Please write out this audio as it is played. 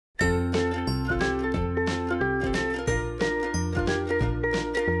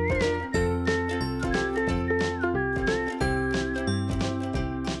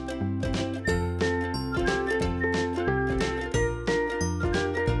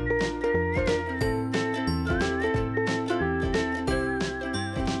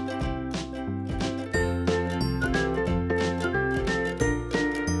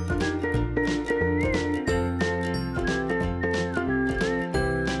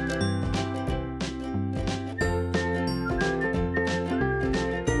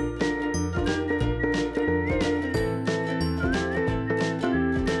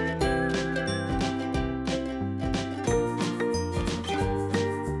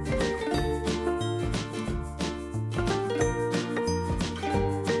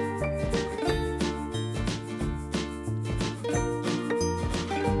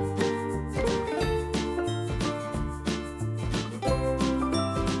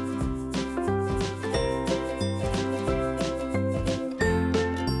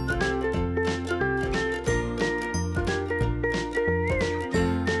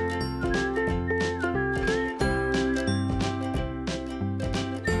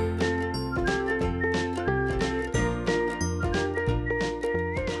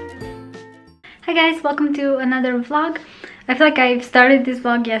Hi guys, welcome to another vlog. I feel like I started this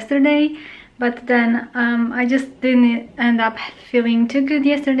vlog yesterday, but then I just didn't end up feeling too good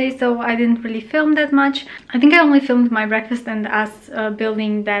yesterday, so I didn't really film that much. I think I only filmed my breakfast and us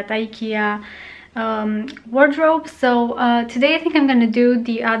building that IKEA wardrobe. So today I think I'm gonna do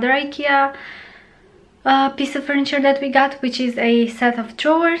the other IKEA piece of furniture that we got, which is a set of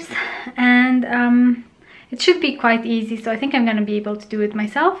drawers, and it should be quite easy, so I think I'm gonna be able to do it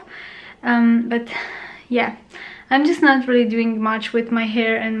myself. But yeah, I'm just not really doing much with my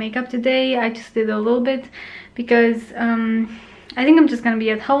hair and makeup today. I just did a little bit because I think I'm just gonna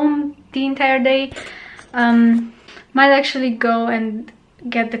be at home the entire day. Might actually go and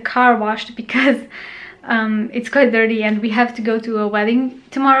get the car washed because it's quite dirty and we have to go to a wedding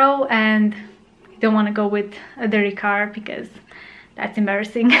tomorrow, and I don't want to go with a dirty car because that's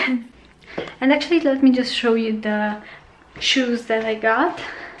embarrassing. And actually, let me just show you the shoes that I got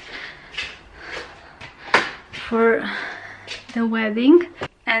for the wedding.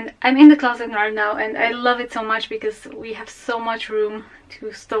 And I'm in the closet right now and I love it so much because we have so much room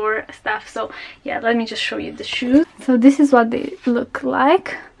to store stuff. So yeah, let me just show you the shoes. So this is what they look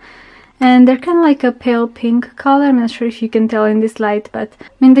like, and they're kind of like a pale pink color. I'm not sure if you can tell in this light, but I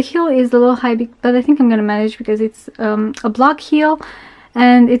mean the heel is a little high, but I think I'm gonna manage because it's a block heel,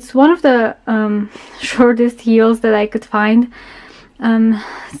 and it's one of the shortest heels that I could find.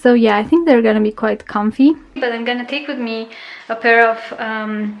 So yeah, I think they're gonna be quite comfy. But I'm gonna take with me a pair of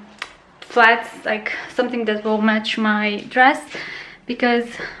flats, like something that will match my dress, because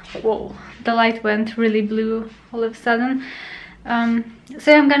whoa, the light went really blue all of a sudden.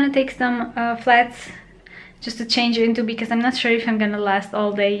 So I'm gonna take some flats just to change into, because I'm not sure if I'm gonna last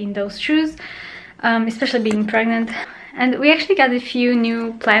all day in those shoes, especially being pregnant. And we actually got a few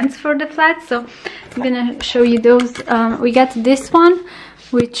new plants for the flats, so I'm gonna show you those. We got this one,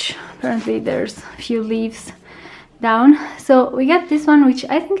 which apparently there's a few leaves down. So we got this one, which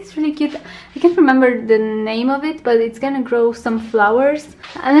I think is really cute. I can't remember the name of it, but it's gonna grow some flowers.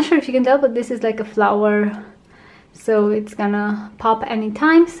 I'm not sure if you can tell, but this is like a flower, so it's gonna pop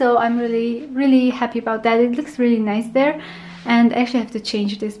anytime. So I'm really happy about that. It looks really nice there. And I actually have to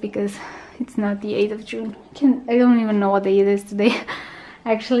change this because it's not the 8th of June. I don't even know what day it is today.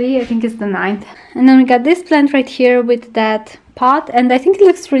 Actually, I think it's the 9th. And then we got this plant right here with that pot, and I think it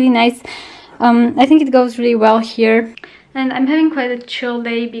looks really nice. I think it goes really well here. And I'm having quite a chill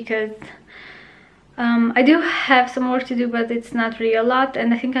day because I do have some work to do, but it's not really a lot,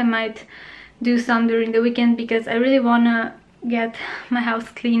 and I think I might do some during the weekend because I really want to get my house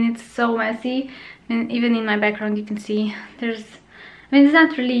clean. It's so messy, and even in my background you can see there's, I mean, it's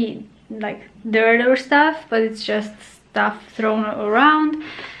not really like dirt or stuff, but it's just stuff thrown around,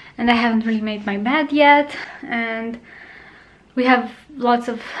 and I haven't really made my bed yet, and we have lots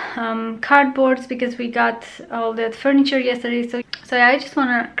of cardboards because we got all that furniture yesterday. So yeah, I just want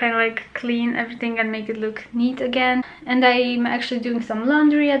to kind of like clean everything and make it look neat again. And I'm actually doing some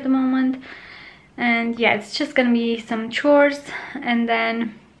laundry at the moment, and yeah, it's just gonna be some chores, and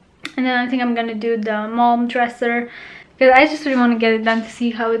then I think I'm gonna do the mom dresser, because I just really want to get it done to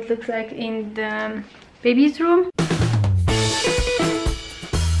see how it looks like in the baby's room.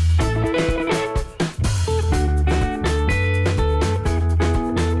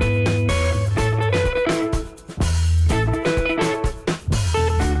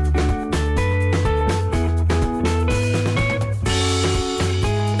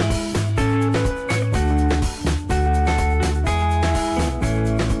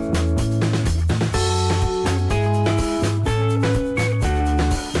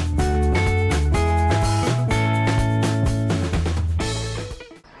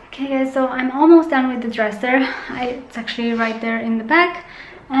 So I'm almost done with the dresser. It's actually right there in the back,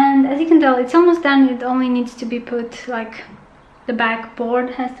 and as you can tell, it's almost done. It only needs to be put, like the back board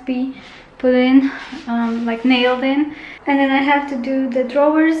has to be put in, like nailed in, and then I have to do the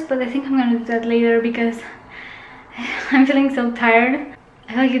drawers, but I think I'm gonna do that later because I'm feeling so tired.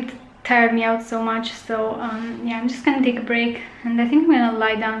 I feel like it tired me out so much. So yeah, I'm just gonna take a break, and I think I'm gonna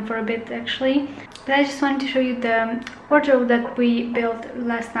lie down for a bit actually. But I just wanted to show you the wardrobe that we built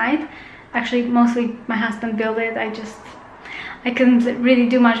last night. Actually, mostly my husband built it. I couldn't really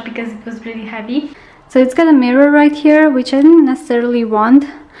do much because it was really heavy. So it's got a mirror right here, which I didn't necessarily want,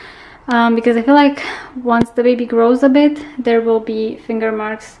 because I feel like once the baby grows a bit, there will be finger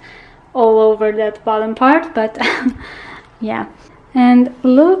marks all over that bottom part, but yeah. And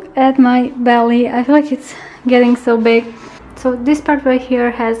look at my belly. I feel like it's getting so big. So this part right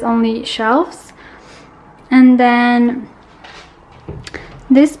here has only shelves, and then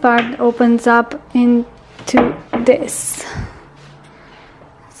this part opens up into this.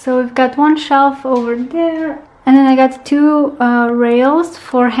 So we've got one shelf over there, and then I got two rails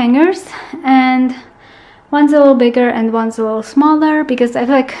for hangers, and one's a little bigger and one's a little smaller because I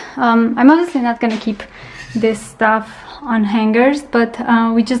feel like I'm obviously not gonna keep this stuff on hangers, but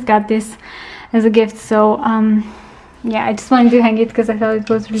we just got this as a gift, so yeah, I just wanted to hang it because I thought it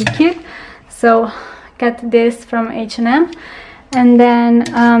was really cute. So got this from H&M, and then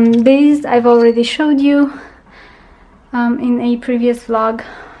these I've already showed you in a previous vlog.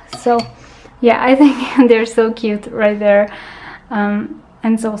 So yeah, I think they're so cute right there,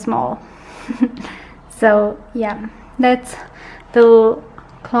 and so small. So yeah, that's the little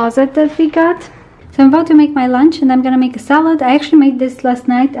closet that we got. So I'm about to make my lunch, and I'm gonna make a salad. I actually made this last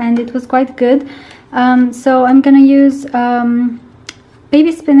night and it was quite good. So I'm gonna use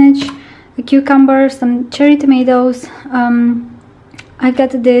baby spinach, a cucumber, some cherry tomatoes. I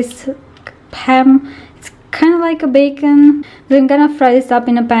got this ham. It's kind of like a bacon, but I'm gonna fry this up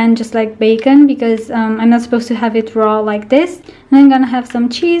in a pan just like bacon because I'm not supposed to have it raw like this. And I'm gonna have some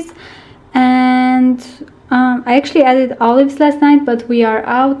cheese, and I actually added olives last night, but we are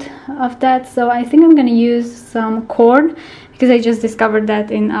out of that, so I think I'm gonna use some corn because I just discovered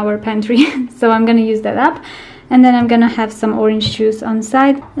that in our pantry. So I'm gonna use that up, and then I'm gonna have some orange juice on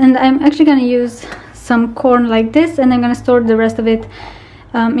side, and I'm actually gonna use some corn like this, and I'm gonna store the rest of it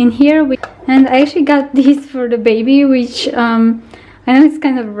in here. And I actually got these for the baby, which I know it's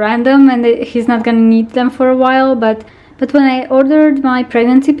kind of random and he's not gonna need them for a while, but when I ordered my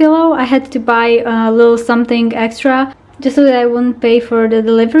pregnancy pillow, I had to buy a little something extra just so that I wouldn't pay for the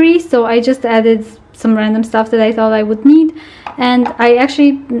delivery. So I just added some random stuff that I thought I would need. And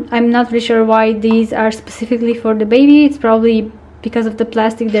I'm not really sure why these are specifically for the baby. It's probably because of the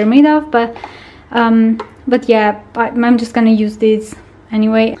plastic they're made of, but yeah, I'm just gonna use these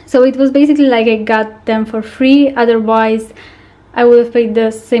anyway. So it was basically like I got them for free, otherwise I would have paid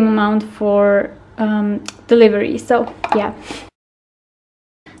the same amount for delivery. So yeah,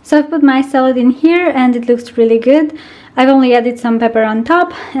 so I've put my salad in here and it looks really good. I've only added some pepper on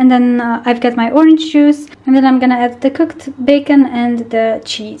top, and then I've got my orange juice, and then I'm gonna add the cooked bacon and the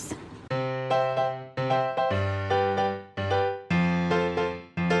cheese.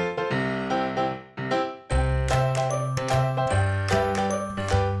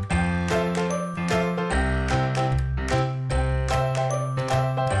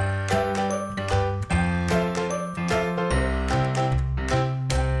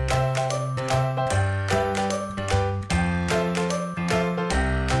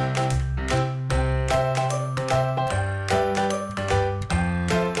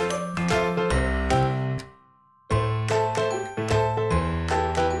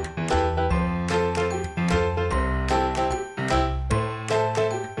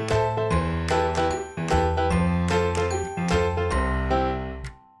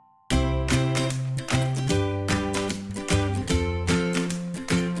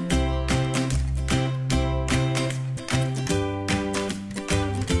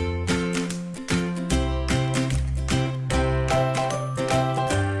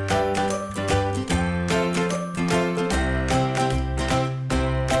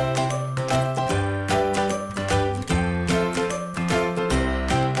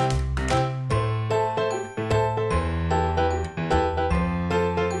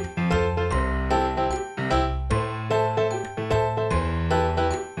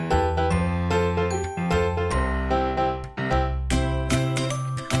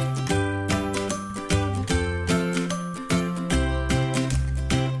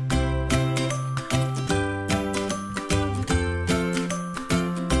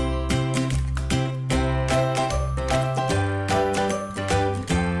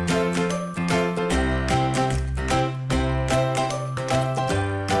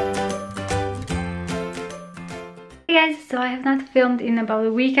 Hey guys, so I have not filmed in about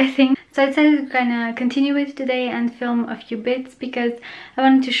a week, I think. So I decided to kind of continue it today and film a few bits because I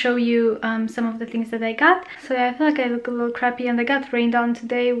wanted to show you some of the things that I got. So yeah, I feel like I look a little crappy, and I got rained on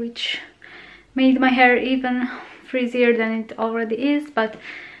today, which made my hair even frizzier than it already is. But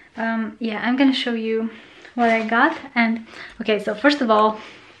yeah, I'm gonna show you what I got. And okay, so first of all,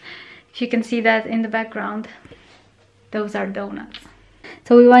 if you can see that in the background, those are donuts.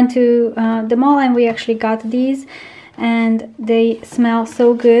 So we went to the mall and we actually got these, and they smell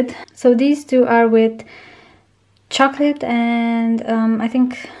so good. So these two are with chocolate and I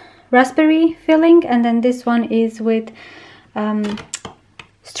think raspberry filling, and then this one is with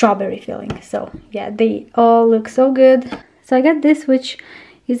strawberry filling. So yeah, they all look so good. So I got this, which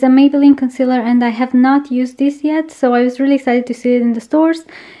is a Madeline concealer, and I have not used this yet, so I was really excited to see it in the stores,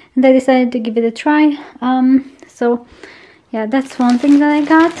 and I decided to give it a try. So yeah, that's one thing that I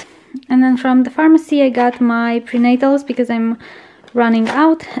got. And then from the pharmacy I got my prenatals because I'm running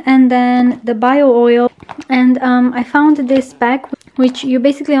out, and then the bio oil. And I found this pack, which you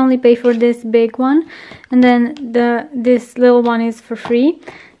basically only pay for this big one, and then this little one is for free.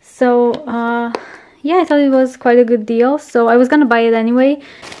 So yeah, I thought it was quite a good deal, so I was gonna buy it anyway,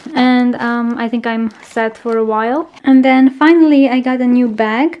 and I think I'm set for a while. And then finally I got a new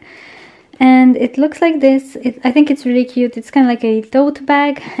bag, and it looks like this. I think it's really cute. It's kind of like a tote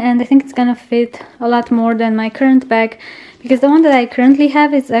bag, and I think it's gonna fit a lot more than my current bag, because the one that I currently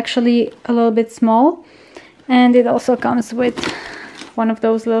have is actually a little bit small, and it also comes with one of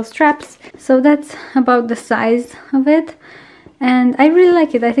those little straps. So that's about the size of it, and I really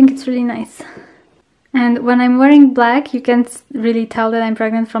like it. I think it's really nice. And when I'm wearing black, you can't really tell that I'm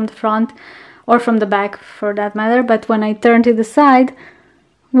pregnant from the front, or from the back for that matter, but when I turn to the side,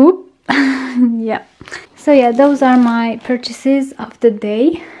 whoop. Yeah, so yeah, those are my purchases of the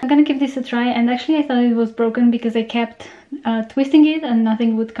day. I'm gonna give this a try, and actually I thought it was broken because I kept twisting it and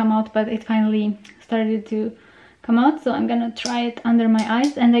nothing would come out, but it finally started to come out, so I'm gonna try it under my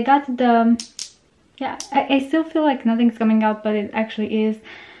eyes. And I got the, yeah, I still feel like nothing's coming out, but it actually is.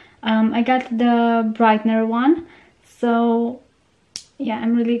 I got the brightener one, so yeah,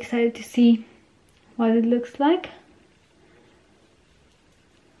 I'm really excited to see what it looks like.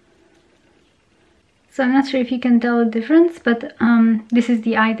 So I'm not sure if you can tell the difference, but this is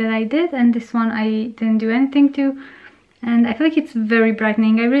the eye that I did, and this one I didn't do anything to. And I feel like it's very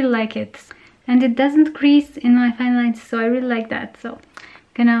brightening. I really like it. And it doesn't crease in my fine lines, so I really like that. So I'm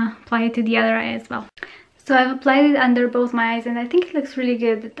gonna apply it to the other eye as well. So I've applied it under both my eyes, and I think it looks really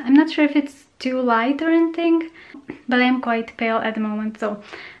good. I'm not sure if it's too light or anything, but I'm quite pale at the moment, so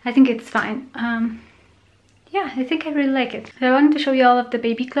I think it's fine. Yeah, I think I really like it. So I wanted to show you all of the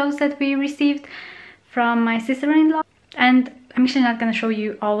baby clothes that we received from my sister-in-law, and I'm actually not going to show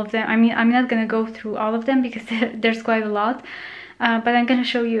you all of them. I mean, I'm not going to go through all of them because there's quite a lot, but I'm going to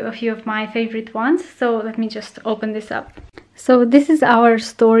show you a few of my favorite ones. So let me just open this up. So this is our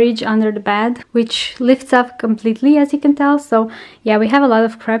storage under the bed, which lifts up completely, as you can tell. So yeah, we have a lot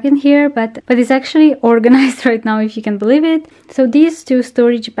of crap in here, but it's actually organized right now, if you can believe it. So these two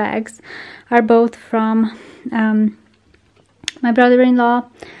storage bags are both from my brother-in-law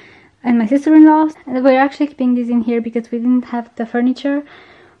and my sister-in-law, and we're actually keeping these in here because we didn't have the furniture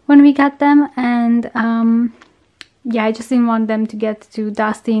when we got them, and yeah, I just didn't want them to get too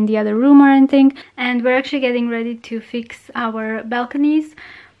dusty in the other room or anything. And we're actually getting ready to fix our balconies,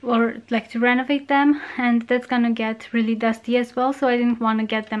 or like to renovate them, and that's gonna get really dusty as well, so I didn't want to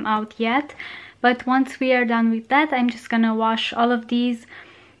get them out yet. But once we are done with that, I'm just gonna wash all of these,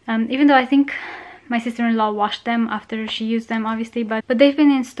 even though I think my sister-in-law washed them after she used them, obviously, but they've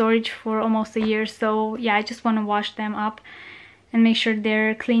been in storage for almost a year, so yeah, I just want to wash them up and make sure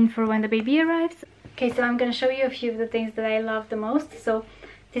they're clean for when the baby arrives. Okay, so I'm gonna show you a few of the things that I love the most. So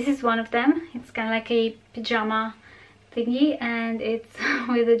this is one of them. It's kind of like a pajama thingy, and it's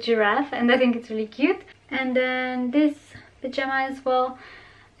with a giraffe, and I think it's really cute. And then this pajama as well,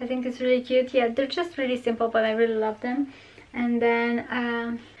 I think it's really cute. Yeah, they're just really simple, but I really love them. And then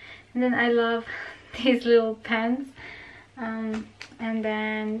I love these little pants, and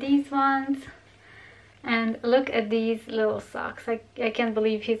then these ones, and look at these little socks. I can't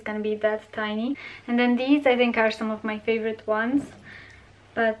believe he's gonna be that tiny. And then these I think are some of my favorite ones,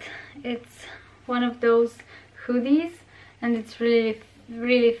 but it's one of those hoodies, and it's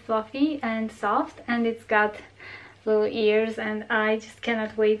really fluffy and soft, and it's got little ears, and I just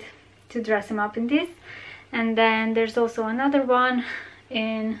cannot wait to dress him up in this. And then there's also another one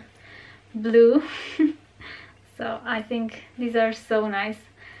in blue. So I think these are so nice.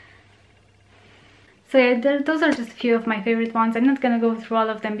 So yeah, those are just a few of my favorite ones. I'm not gonna go through all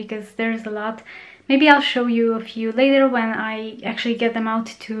of them because there's a lot. Maybe I'll show you a few later when I actually get them out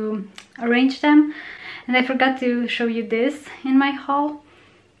to arrange them. And I forgot to show you this in my haul.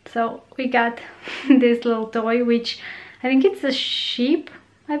 So we got this little toy, which I think it's a sheep,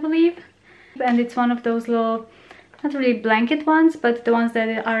 I believe, and it's one of those little, not really blanket ones, but the ones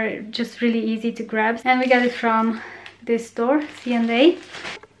that are just really easy to grab. And we got it from this store, C&A.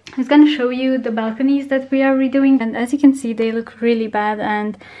 I was gonna show you the balconies that we are redoing, and as you can see, they look really bad,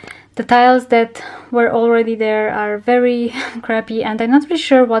 and the tiles that were already there are very crappy, and I'm not really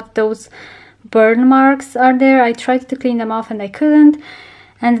sure what those burn marks are there. I tried to clean them off and I couldn't,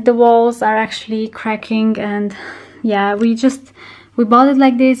 and the walls are actually cracking. And yeah, we bought it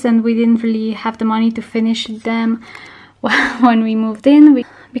like this, and we didn't really have the money to finish them when we moved in,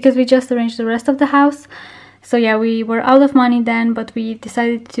 because we just arranged the rest of the house. So yeah, we were out of money then, but we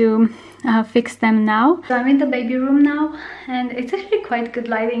decided to fix them now. So I'm in the baby room now, and it's actually quite good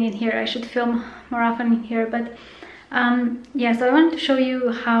lighting in here. I should film more often in here, but yeah, so I wanted to show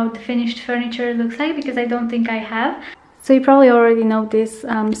you how the finished furniture looks like, because I don't think I have. So you probably already know this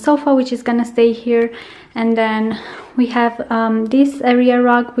sofa, which is gonna stay here, and then we have this area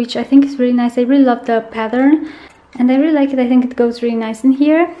rug, which I think is really nice. I really love the pattern and I really like it. I think it goes really nice in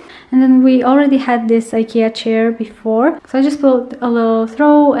here. And then we already had this IKEA chair before, so I just put a little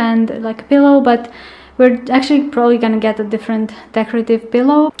throw and like a pillow, but we're actually probably gonna get a different decorative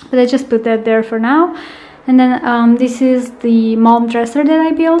pillow, but I just put that there for now. And then this is the mom dresser that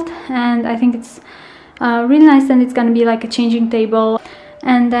I built, and I think it's really nice, and it's gonna be like a changing table.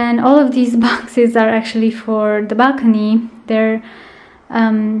 And then all of these boxes are actually for the balcony. They're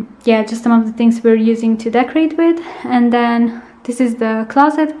yeah, just some of the things we're using to decorate with. And then this is the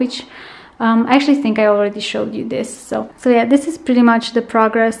closet, which I actually think I already showed you this. So yeah, this is pretty much the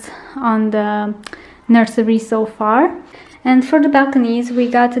progress on the nursery so far. And for the balconies, we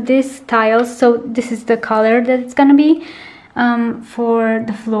got this tiles. So this is the color that it's gonna be for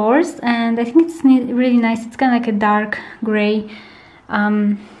the floors, and I think it's really nice. It's kind of like a dark gray.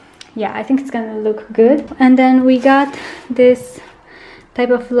 Yeah, I think it's gonna look good. And then we got this type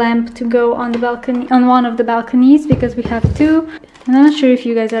of lamp to go on the balcony, on one of the balconies, because we have two. And I'm not sure if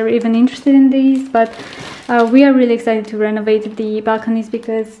you guys are even interested in these, but we are really excited to renovate the balconies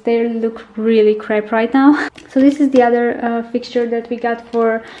because they look really crap right now. So this is the other fixture that we got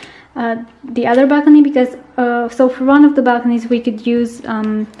for the other balcony, because so for one of the balconies we could use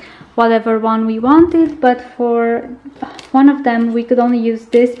whatever one we wanted, but for one of them we could only use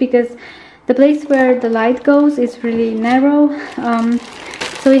this because the place where the light goes is really narrow.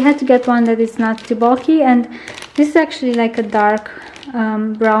 So we had to get one that is not too bulky, and this is actually like a dark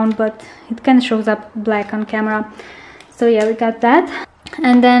brown, but it kind of shows up black on camera. So yeah, we got that.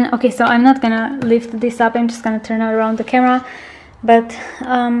 And then, okay, so I'm not gonna lift this up, I'm just gonna turn around the camera, but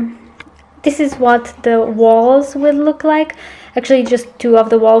this is what the walls will look like. Actually, just two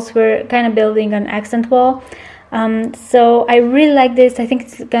of the walls, we're kind of building an accent wall. So I really like this. I think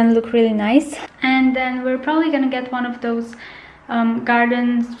it's gonna look really nice. And then we're probably gonna get one of those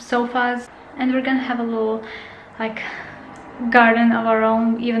garden sofas, and we're gonna have a little like garden of our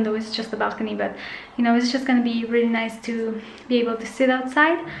own, even though it's just a balcony, but you know, it's just gonna be really nice to be able to sit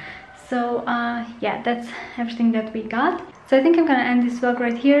outside. So yeah, that's everything that we got. So I think I'm gonna end this vlog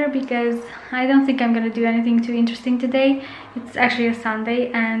right here, because I don't think I'm gonna do anything too interesting today. It's actually a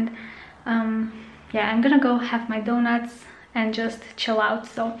Sunday, and yeah, I'm gonna go have my donuts and just chill out.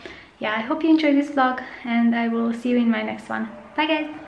 So yeah, I hope you enjoyed this vlog, and I will see you in my next one. Bye guys!